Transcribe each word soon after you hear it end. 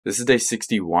This is day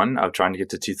 61 of trying to get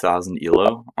to 2000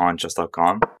 ELO on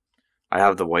chess.com. I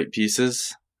have the white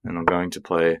pieces, and I'm going to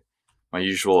play my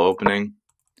usual opening.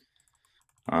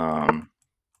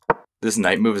 This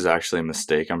knight move is actually a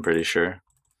mistake, I'm pretty sure.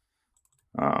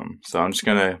 So I'm just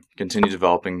going to continue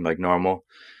developing like normal.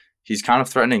 He's kind of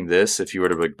threatening this if he were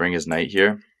to like bring his knight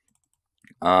here.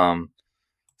 So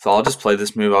I'll just play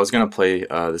this move. I was going to play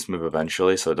this move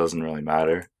eventually, so it doesn't really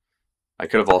matter. I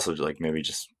could have also like maybe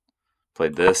just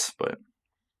played this, but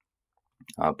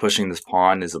pushing this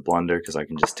pawn is a blunder because I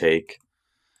can just take.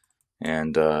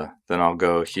 And then I'll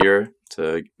go here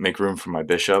to make room for my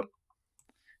bishop.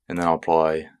 And then I'll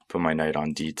probably put my knight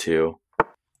on d2.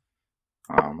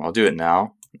 I'll do it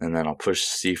now, and then I'll push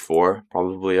c4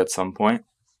 probably at some point.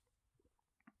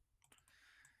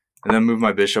 And then move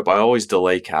my bishop. I always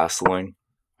delay castling.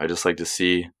 I just like to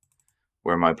see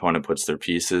where my opponent puts their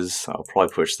pieces. I'll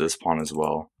probably push this pawn as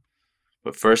well.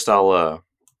 But first I'll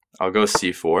go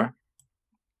c4,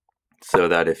 so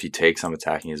that if he takes, I'm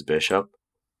attacking his bishop.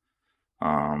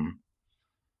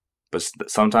 But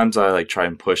sometimes I like try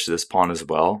and push this pawn as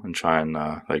well and try and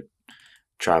like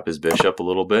trap his bishop a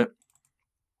little bit.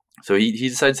 So he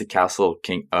decides to castle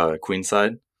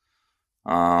queenside.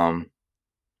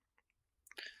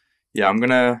 Yeah, I'm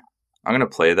gonna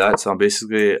play that. So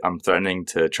I'm threatening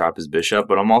to trap his bishop,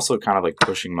 but I'm also kind of like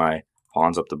pushing my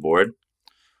pawns up the board.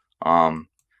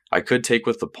 I could take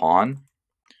with the pawn.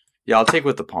 Yeah, I'll take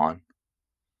with the pawn.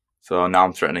 So now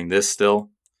I'm threatening this still.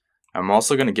 I'm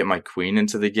also going to get my queen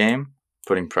into the game,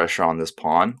 putting pressure on this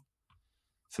pawn.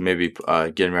 So maybe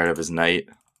getting rid of his knight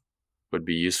would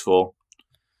be useful.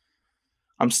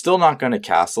 I'm still not going to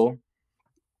castle.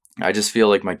 I just feel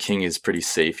like my king is pretty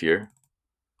safe here.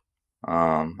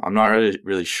 I'm not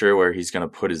really sure where he's going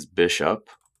to put his bishop.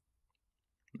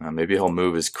 Maybe he'll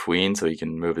move his queen so he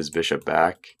can move his bishop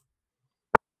back.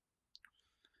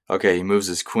 Okay, he moves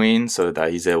his queen so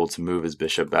that he's able to move his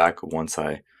bishop back once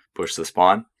I push this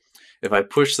pawn. If I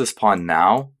push this pawn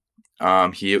now,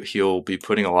 he'll be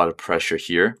putting a lot of pressure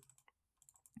here,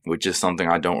 which is something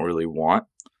I don't really want.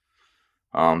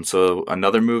 So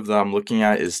another move that I'm looking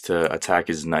at is to attack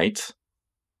his knight.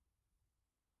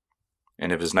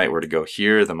 And if his knight were to go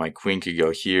here, then my queen could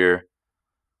go here.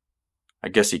 I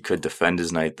guess he could defend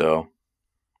his knight though.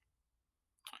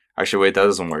 Actually, wait, that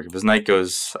doesn't work. If his knight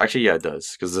goes... Actually, yeah, it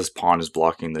does, because this pawn is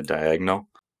blocking the diagonal.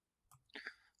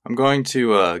 I'm going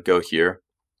to go here.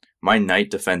 My knight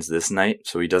defends this knight,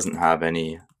 so he doesn't have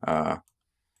any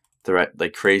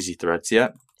crazy threats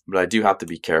yet. But I do have to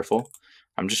be careful.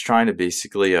 I'm just trying to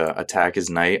basically attack his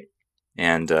knight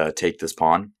and take this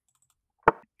pawn.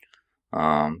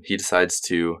 He decides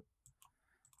to...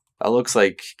 That looks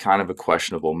like kind of a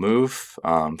questionable move.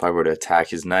 If I were to attack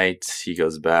his knight, he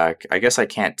goes back. I guess I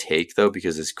can't take, though,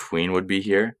 because his queen would be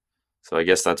here. So I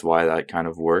guess that's why that kind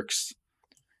of works.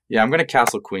 Yeah, I'm going to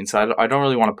castle queenside. I don't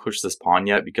really want to push this pawn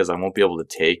yet because I won't be able to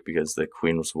take because the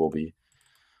queen will be on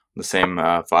the same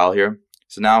file here.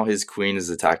 So now his queen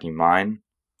is attacking mine.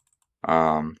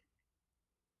 I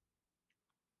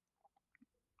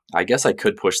guess I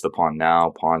could push the pawn now.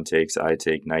 Pawn takes, I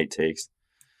take, knight takes.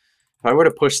 If I were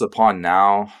to push the pawn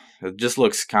now, it just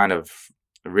looks kind of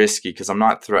risky because I'm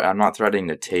not threatening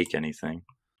to take anything.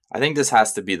 I think this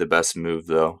has to be the best move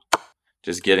though,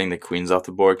 just getting the queens off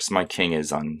the board because my king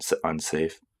is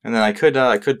unsafe. And then I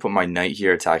could put my knight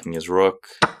here attacking his rook.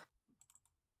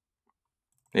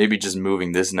 Maybe just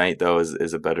moving this knight though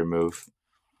is a better move.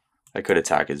 I could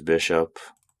attack his bishop.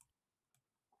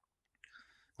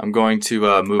 I'm going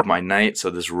to move my knight,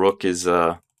 so this rook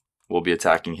will be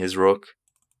attacking his rook.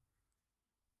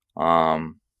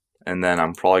 And then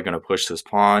I'm probably going to push this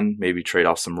pawn, maybe trade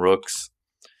off some rooks.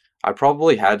 I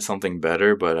probably had something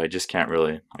better, but I just can't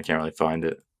really find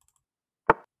it.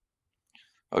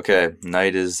 Okay,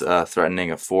 knight is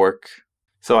threatening a fork.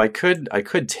 So I could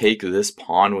take this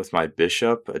pawn with my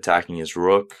bishop, attacking his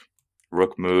rook.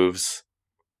 Rook moves.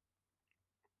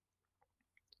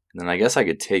 And then I guess I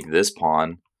could take this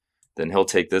pawn. Then he'll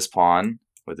take this pawn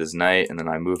with his knight, and then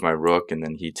I move my rook, and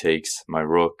then he takes my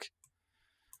rook.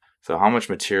 So how much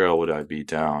material would I be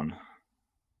down?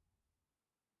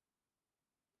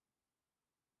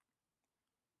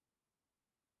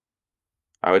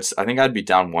 I think I'd be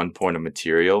down 1 point of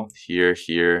material.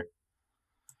 Here,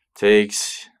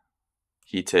 takes,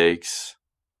 he takes.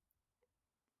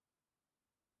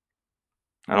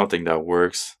 I don't think that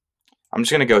works. I'm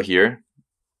just gonna go here,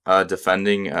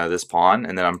 defending this pawn,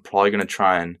 and then I'm probably gonna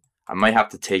try and I might have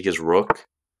to take his rook.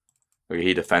 Okay,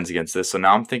 he defends against this. So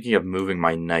now I'm thinking of moving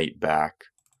my knight back.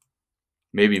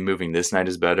 Maybe moving this knight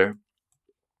is better.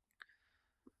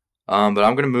 But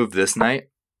I'm going to move this knight.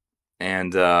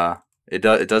 And it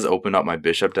does open up my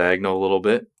bishop diagonal a little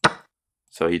bit.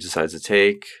 So he decides to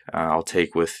take. I'll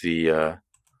take with the.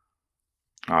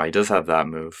 Oh, he does have that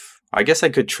move. I guess I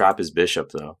could trap his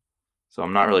bishop though. So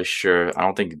I'm not really sure. I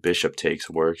don't think bishop takes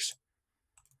works.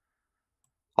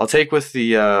 I'll take with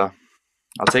the. I'll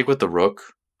take with the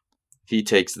rook. He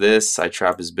takes this. I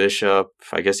trap his bishop.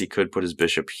 I guess he could put his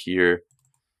bishop here.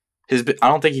 I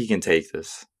don't think he can take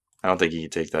this. I don't think he can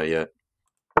take that yet.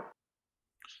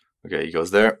 Okay, he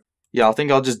goes there. Yeah, I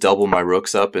think I'll just double my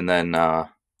rooks up and then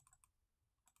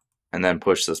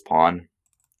push this pawn.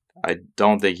 I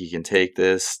don't think he can take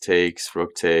this. Takes,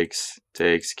 rook takes,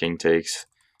 king takes.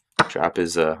 Trap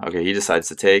is okay. He decides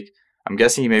to take. I'm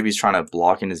guessing maybe he's trying to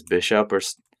block in his bishop or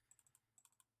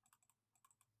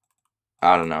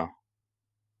I don't know.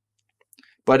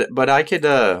 But I could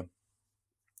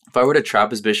if I were to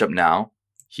trap his bishop now,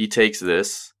 he takes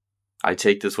this. I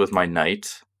take this with my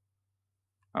knight.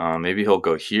 Maybe he'll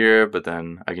go here, but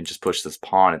then I can just push this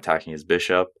pawn, attacking his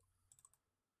bishop.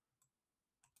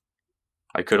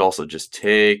 I could also just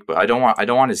take, but I don't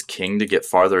want his king to get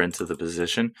farther into the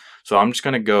position. So I'm just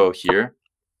gonna go here,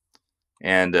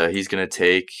 and he's gonna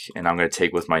take, and I'm gonna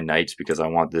take with my knight because I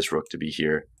want this rook to be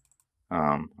here.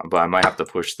 But I might have to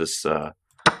push this.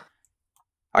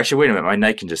 Actually, wait a minute. My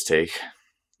knight can just take.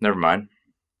 Never mind.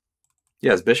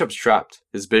 Yeah, his bishop's trapped.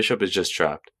 His bishop is just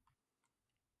trapped.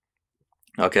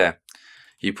 Okay,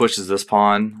 he pushes this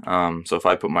pawn. So if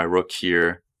I put my rook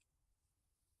here,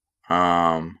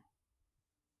 I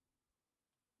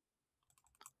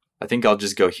think I'll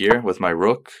just go here with my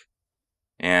rook,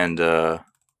 and it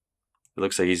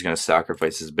looks like he's going to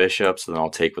sacrifice his bishop, so then I'll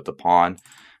take with the pawn.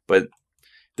 But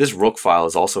this rook file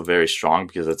is also very strong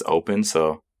because it's open,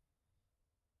 so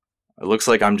it looks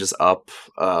like I'm just up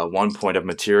 1 point of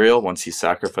material once he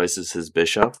sacrifices his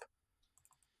bishop.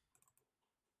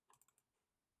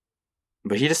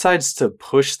 But he decides to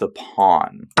push the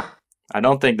pawn. I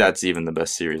don't think that's even the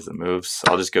best series of moves.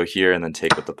 I'll just go here and then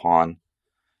take with the pawn.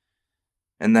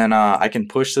 And then I can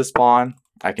push this pawn.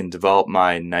 I can develop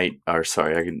my knight, or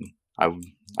sorry, I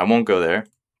won't go there.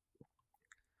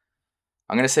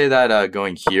 I'm going to say that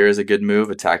going here is a good move,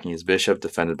 attacking his bishop,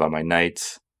 defended by my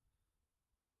knight.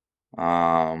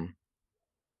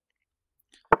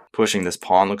 Pushing this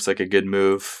pawn looks like a good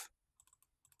move.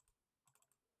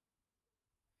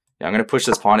 Yeah, I'm going to push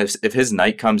this pawn. If his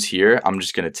knight comes here, I'm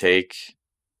just going to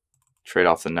trade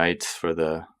off the knight for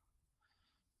the,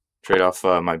 trade off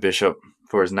my bishop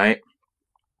for his knight.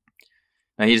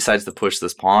 Now he decides to push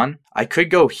this pawn. I could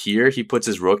go here. He puts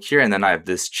his rook here, and then I have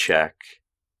this check.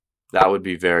 That would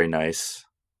be very nice.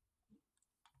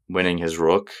 Winning his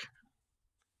rook.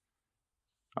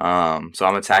 So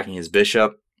I'm attacking his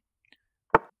bishop.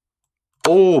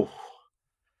 Oh!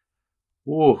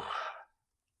 Ooh.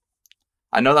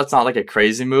 I know that's not like a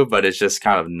crazy move, but it's just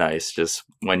kind of nice. Just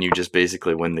when you just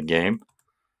basically win the game.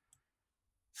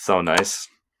 So nice.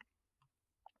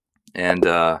 And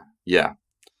yeah,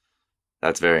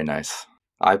 that's very nice.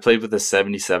 I played with a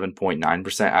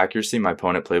 77.9% accuracy. My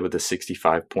opponent played with a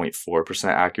 65.4%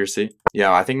 accuracy.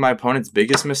 Yeah, I think my opponent's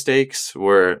biggest mistakes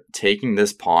were taking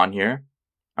this pawn here,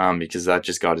 because that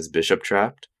just got his bishop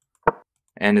trapped.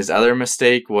 And his other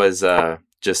mistake was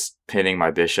just pinning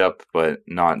my bishop, but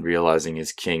not realizing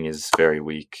his king is very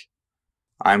weak.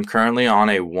 I'm currently on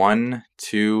a 1,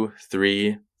 2,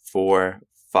 3, 4,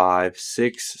 5,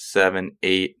 6, 7,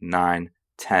 8, 9,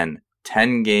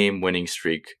 10 game winning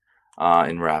streak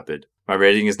in Rapid. My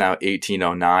rating is now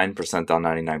 1809, percentile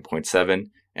 99.7,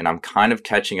 and I'm kind of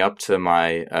catching up to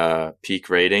my peak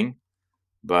rating,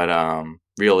 but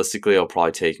realistically it'll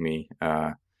probably take me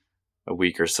a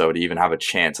week or so to even have a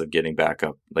chance of getting back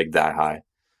up like that high.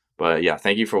 But yeah,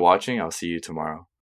 thank you for watching. I'll see you tomorrow.